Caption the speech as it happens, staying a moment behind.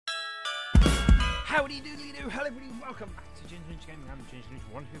Howdy doodly doo, hello everybody, welcome back to Gingerninja Gaming. I'm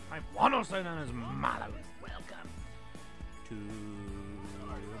Gingerninja 1251, also known as Marlow. Welcome to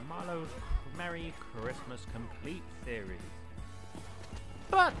Marlow's Merry Christmas Complete series.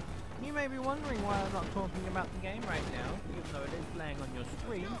 But you may be wondering why I'm not talking about the game right now, even though it is playing on your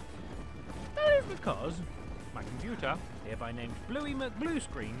screen. That is because my computer, hereby named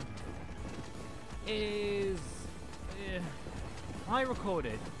McBluescreen, is... I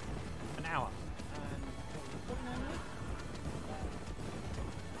recorded an hour.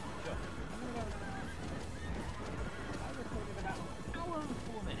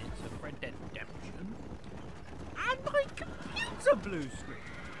 Red Dead Redemption, and my computer blue screen.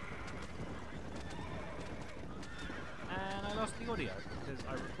 And I lost the audio because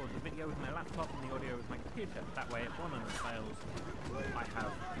I record the video with my laptop and the audio with my computer. That way, if one of them fails, I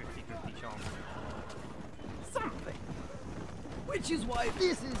have 50-50 chance of something. Which is why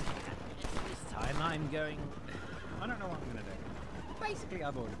this time I'm going. I don't know what I'm going to do. Basically,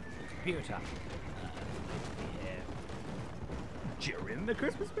 I've ordered a computer. During the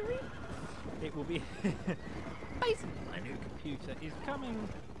Christmas period, it will be basically my new computer is coming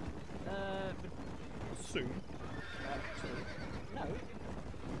soon. Actually, no.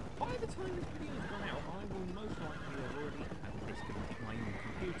 By the time this video has gone out, I will most likely have already had my new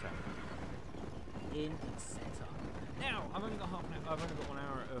computer in its setup. Now, I've only got half an hour. I've only got 1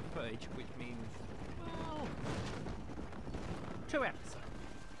 hour of footage, which means well, 2 episodes.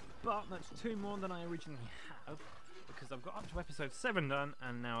 But that's 2 more than I originally had. Because I've got up to episode 7 done,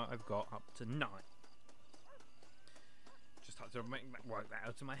 and now I've got up to 9. Just had to work that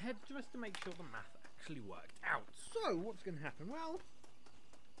out in my head, just to make sure the math actually worked out. So, what's going to happen? Well,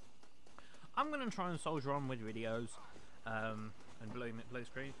 I'm going to try and soldier on with videos, and blue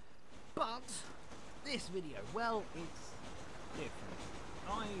screen. But, this video, well, it's different.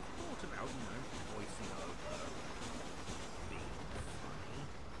 I thought about, voicing over, being funny,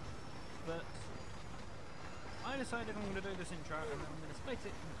 but I decided I'm going to do this intro and I'm going to split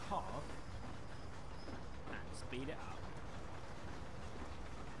it in half and speed it up.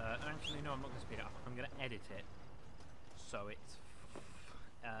 Actually, no, I'm not going to speed it up. I'm going to edit it so it's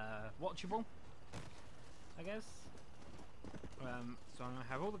watchable, I guess. So I'm going to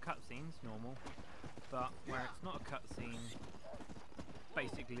have all the cutscenes normal, but where it's not a cutscene,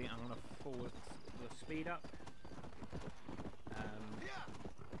 basically I'm going to forward the speed up.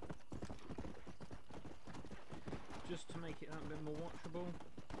 Just to make it that bit more watchable.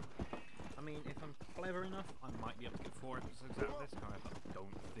 I mean, if I'm clever enough, I might be able to get 4 episodes out of this. However, I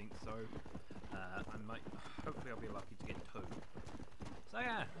don't think so. I might. Hopefully, I'll be lucky to get 2. So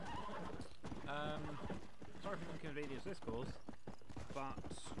yeah. Sorry for the inconvenience this caused, but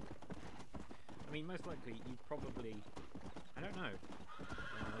I mean, most likely you probably. I don't know.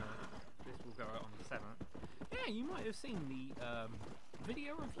 This will go out on the 7th. Yeah, you might have seen the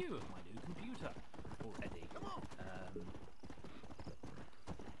video review of my new computer already.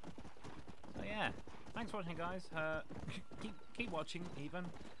 So yeah, thanks for watching, guys. Keep watching even,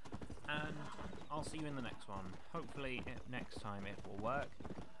 and I'll see you in the next one. Hopefully next time it will work.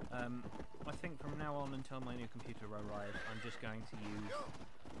 I think from now on until my new computer arrives, I'm just going to use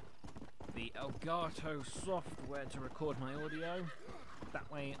the Elgato software to record my audio.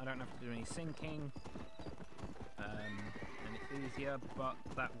 That way I don't have to do any syncing, and it's easier, but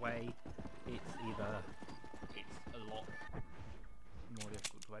that way it's a lot more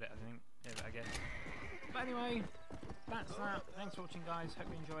difficult to edit, I guess. But anyway, that's that. Thanks for watching, guys. Hope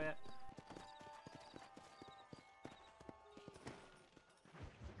you enjoy it.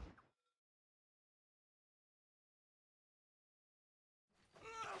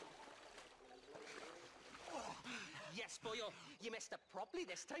 Yes, boyo, you messed up properly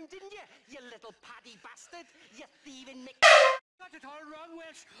this time, didn't you? You little paddy bastard. You thieving Mc... Got it all wrong,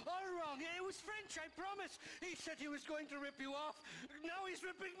 Welsh. All wrong. It was French, I promise. He said he was going to rip you off. Now he's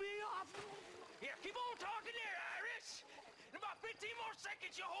ripping me off. Here, keep on talking there, Iris. In about 15 more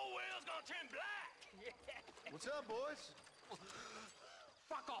seconds, your whole whale's gonna turn black. What's up, boys?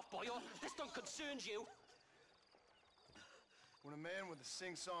 Fuck off, boyo. This don't concern you. When a man with a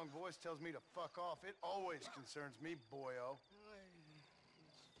sing-song voice tells me to fuck off, it always concerns me, boyo.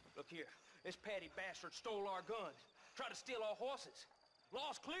 Look here, this petty bastard stole our guns. Tried to steal our horses.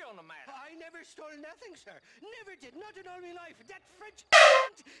 Law's clear on the matter. I never stole nothing, sir. Never did. Not in all my life. That French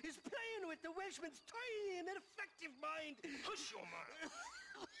cunt is playing with the Welshman's tiny and ineffective mind. Hush your mouth.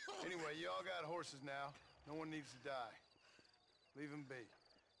 Anyway, you all got horses now. No one needs to die. Leave them be.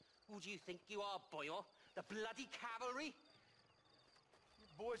 Who do you think you are, boyo? The bloody cavalry?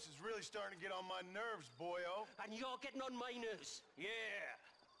 Your voice is really starting to get on my nerves, boyo. And you're getting on my nerves. Yeah.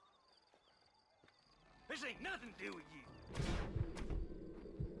 This ain't nothing to do with you.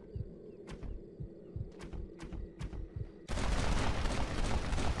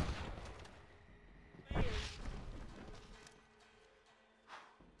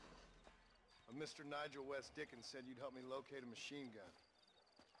 Mr. Nigel West Dickens said you'd help me locate a machine gun.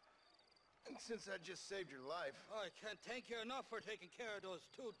 And since I just saved your life... I can't thank you enough for taking care of those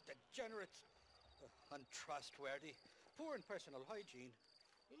two degenerates. Untrustworthy, poor in personal hygiene,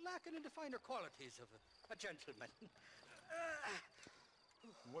 lacking in the finer qualities of a gentleman.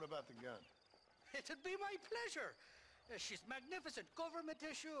 What about the gun? It'd be my pleasure. She's magnificent, government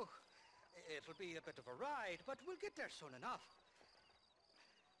issue. It'll be a bit of a ride, but we'll get there soon enough.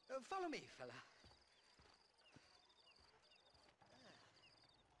 Follow me, fella.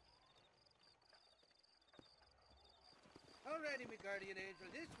 Alrighty, me guardian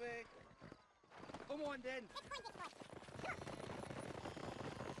angel, this way. Come on, then. Let's find this one. Sure.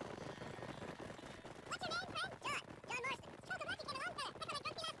 What's your name, friend? John. John Marston. Stroke of luck, you came along, fella. I thought I drunk you last breakfast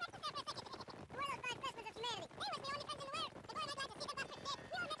there for a second. We're those five specimens of humanity. They must be the only friends in the world. The boy and I glad to see them bastards dead.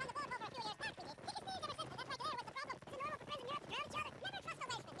 We all met on the boat over a few years back, we did. He sneezed ever since, and that's right there was the problem. It's normal for friends in Europe to drown each other. Never trust a Welshman, he always told me. And he got his throat slit, so he should know. The kind of fellas who are stealing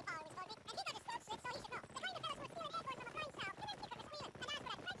acorns from a flying sow, come in secret for squealing, and ask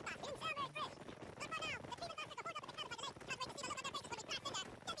for that French sauce. Didn't sound very fresh. Not for now. The thieving bastards are holed up in the cabin by the lake. Can't wait to see the look on their faces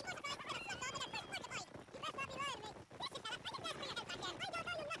when we crash in there. They'll be more surprised when I'm swept on than at first mortified. You best not be lying to me. Listen, fella, I can ask for your help back there. I don't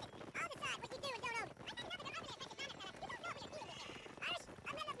owe you nothing. I'll decide what you do and don't owe me. I got another argument, Mr. Connor, fella. You don't know who you're dealing with here. Irish,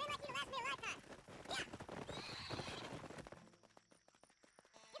 I've met enough men like you to last me a lifetime. Yeah.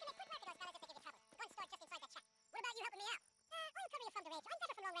 You can make quick work of those fellas if they give you trouble. The gun's stored just inside that shack. What about you helping me out? I'll cover you from the range. I'm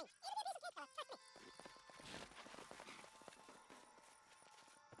better from long range. It'll be a piece of cake, fella. Trust me.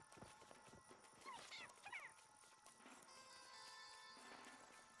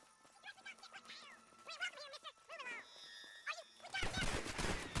 We're welcome here, mister. Move along. Are you... We got him!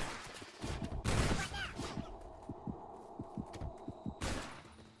 What now?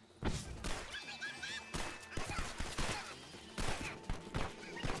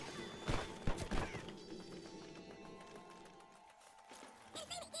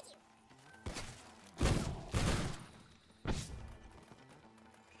 Didn't see me, did you?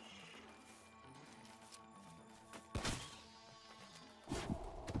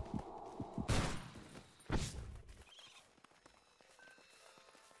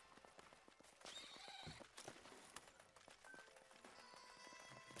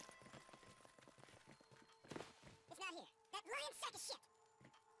 It's not here. That lying sack of shit!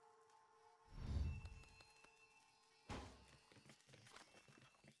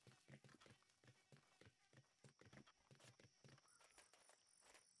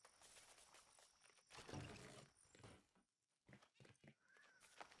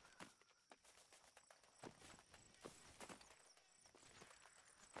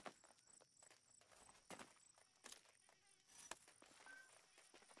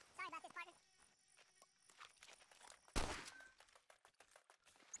 Sorry about this, partner.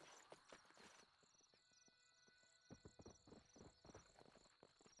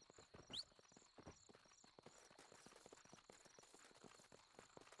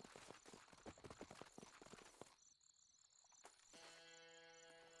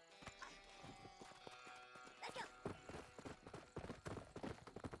 Let's go.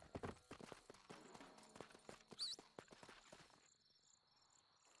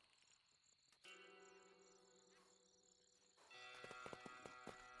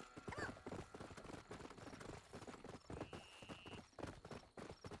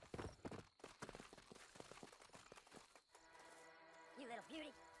 You little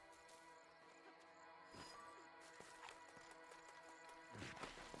beauty.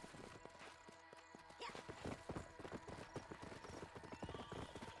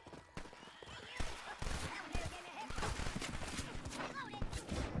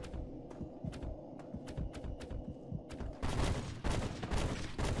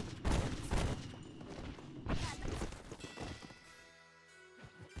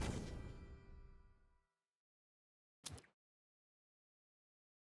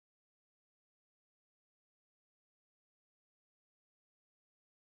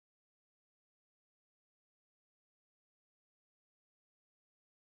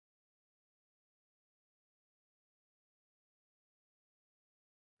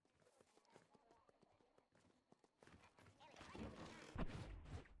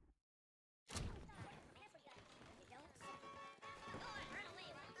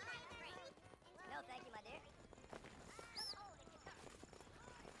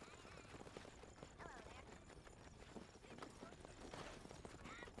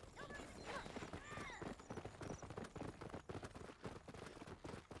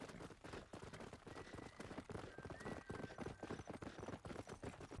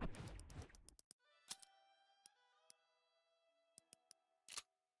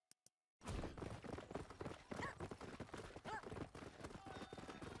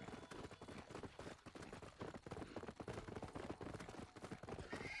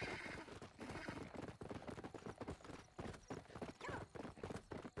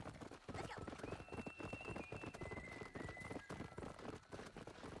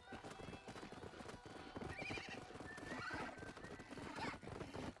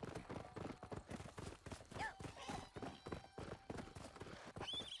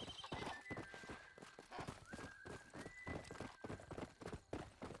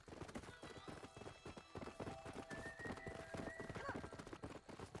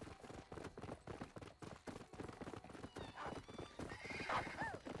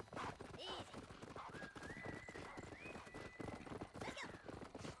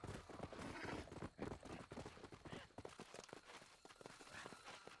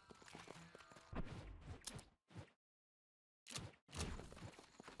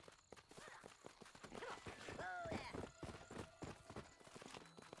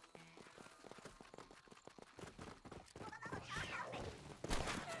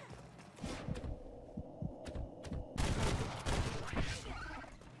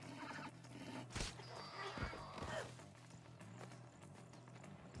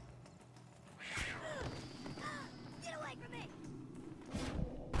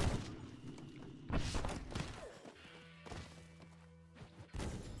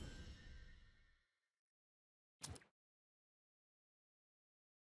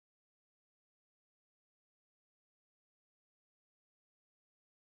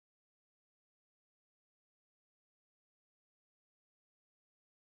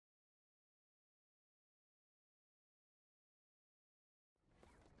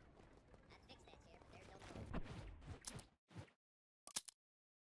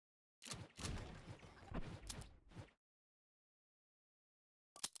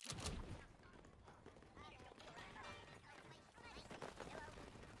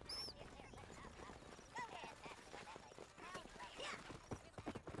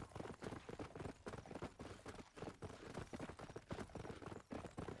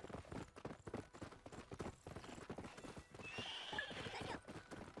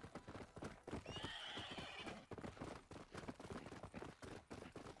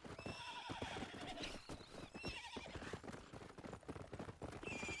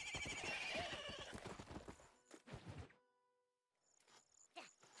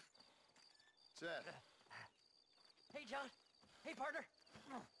 Seth, Hey, John. Hey, partner.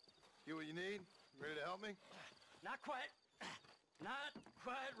 get what you need? Ready to help me? Not quite. Not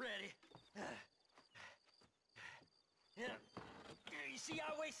quite ready. Yeah. You see,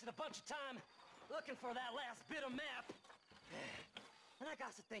 I wasted a bunch of time looking for that last bit of map. And I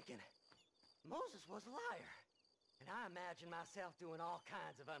got to thinking, Moses was a liar. And I imagined myself doing all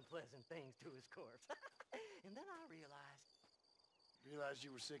kinds of unpleasant things to his corpse. And then I realized... Realized you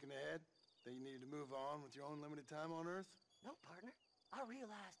were sick in the head? That you needed to move on with your own limited time on Earth? No, partner. I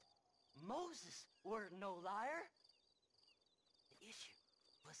realized Moses weren't no liar. The issue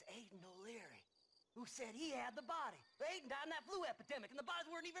was Aiden O'Leary, who said he had the body. Aiden died in that flu epidemic, and the bodies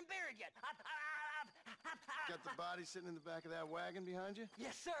weren't even buried yet. Got the body sitting in the back of that wagon behind you?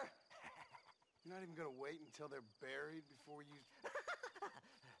 Yes, sir. You're not even gonna wait until they're buried before you...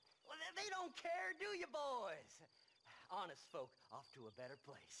 Well, they don't care, do you, boys? Honest folk off to a better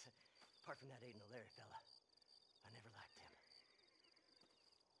place. Apart from that Aiden O'Leary fella, I never liked him.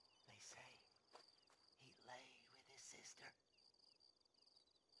 They say he lay with his sister.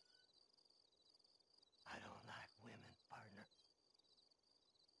 I don't like women, partner.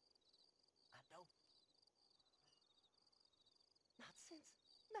 I don't. Not since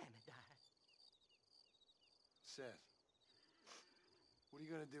Mammy died. Seth, what are you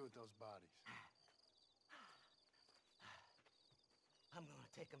gonna do with those bodies? I'm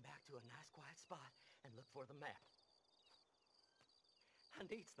gonna take them back to a nice quiet spot and look for the map. I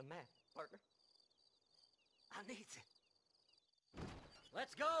needs the map, partner. I needs it.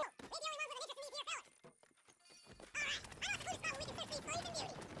 Let's go! We're the only ones with an interest in these here fellas. All right, I know it's a cool spot where we can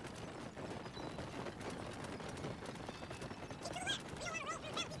search these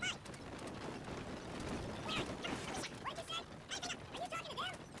slaves and beauties. Keep to the left. We don't want to roll through empty fight. Where? What did you say? Hey, Philip, are you talking to them? So what if I am? I feel less alone with them than in a crowd of people. The way I see, they lost their souls, just like me. You're truly a sick man, Seth. You remind me of why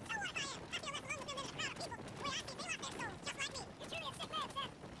I hate people. For a man who kills so much, you should see down a problem with the dead. I killed everyone in the end. They ain't so different from you and me. Besides Olympian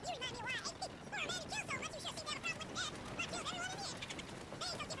dead and rotting, I guess they ain't. All right, Seth, calm down. You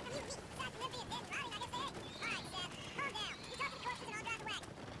talk to the corpses and I'll drive the wagon. Oh, my! It's the damn thing! Hey, I'm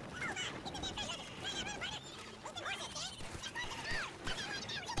running, partner! Who's the horses, man? That's horses! Oh!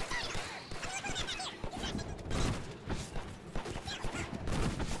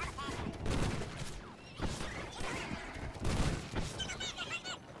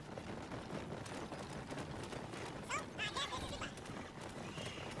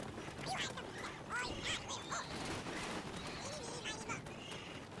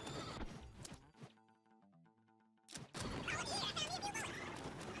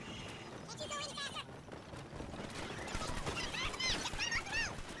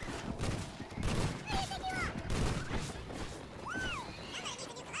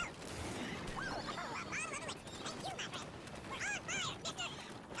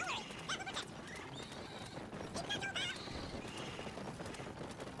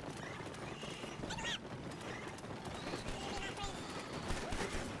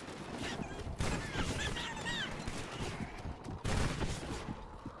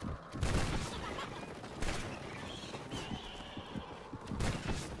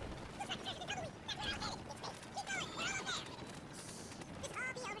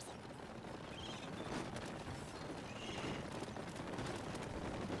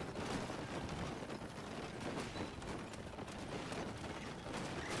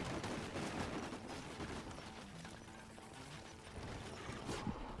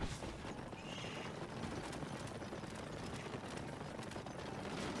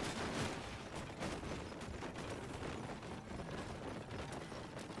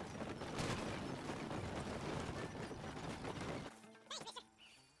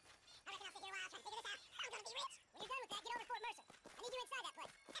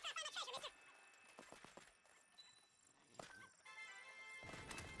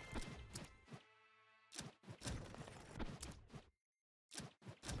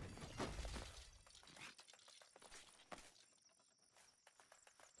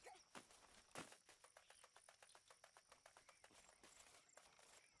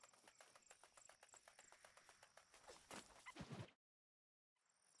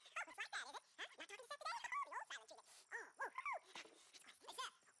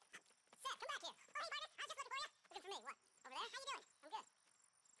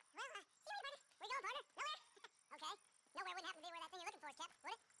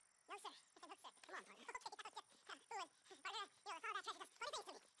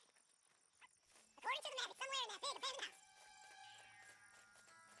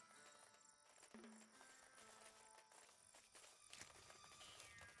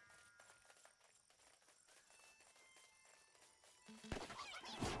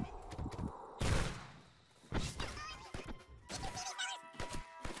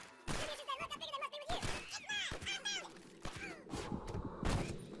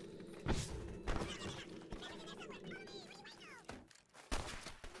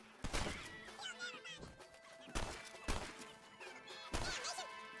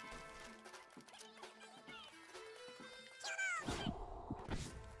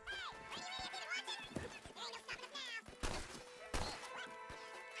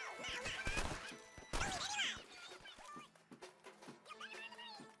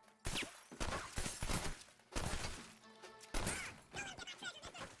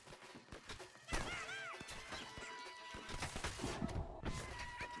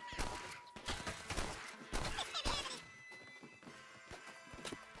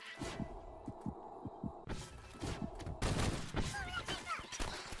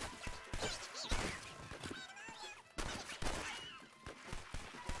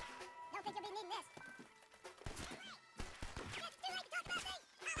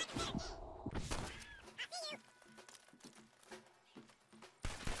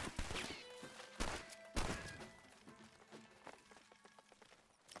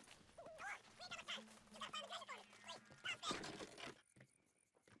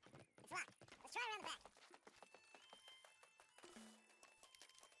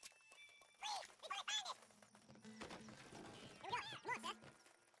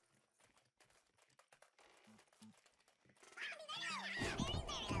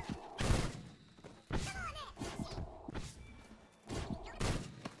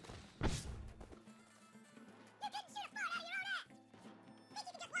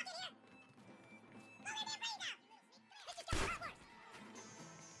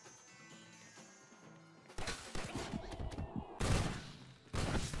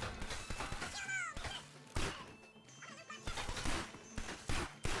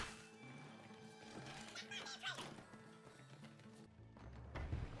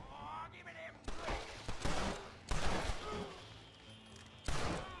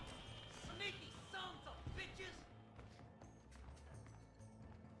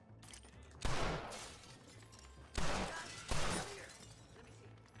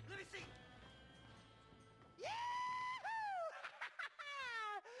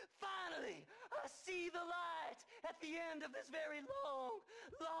 the end of this very long,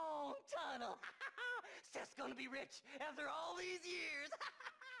 long tunnel. Seth's gonna be rich after all these years.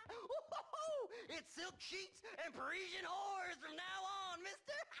 It's silk sheets and Parisian whores from now on,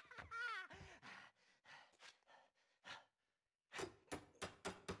 mister.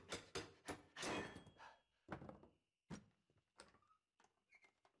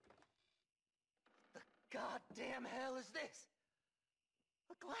 The goddamn hell is this?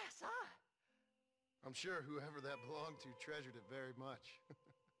 A glass eye? I'm sure whoever that belonged to treasured it very much.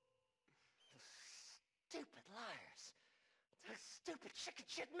 Stupid liars. Those stupid chicken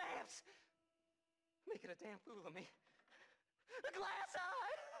shit maps. Making a damn fool of me. A glass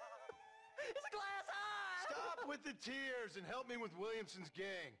eye! It's a glass eye! Stop with the tears and help me with Williamson's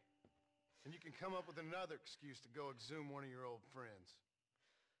gang. And you can come up with another excuse to go exhume one of your old friends.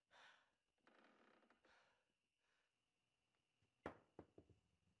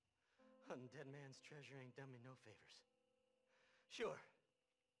 Hunting dead man's treasure ain't done me no favors. Sure.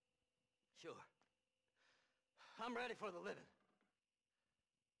 I'm ready for the living.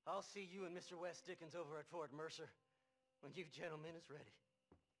 I'll see you and Mr. West Dickens over at Fort Mercer when you gentlemen is ready.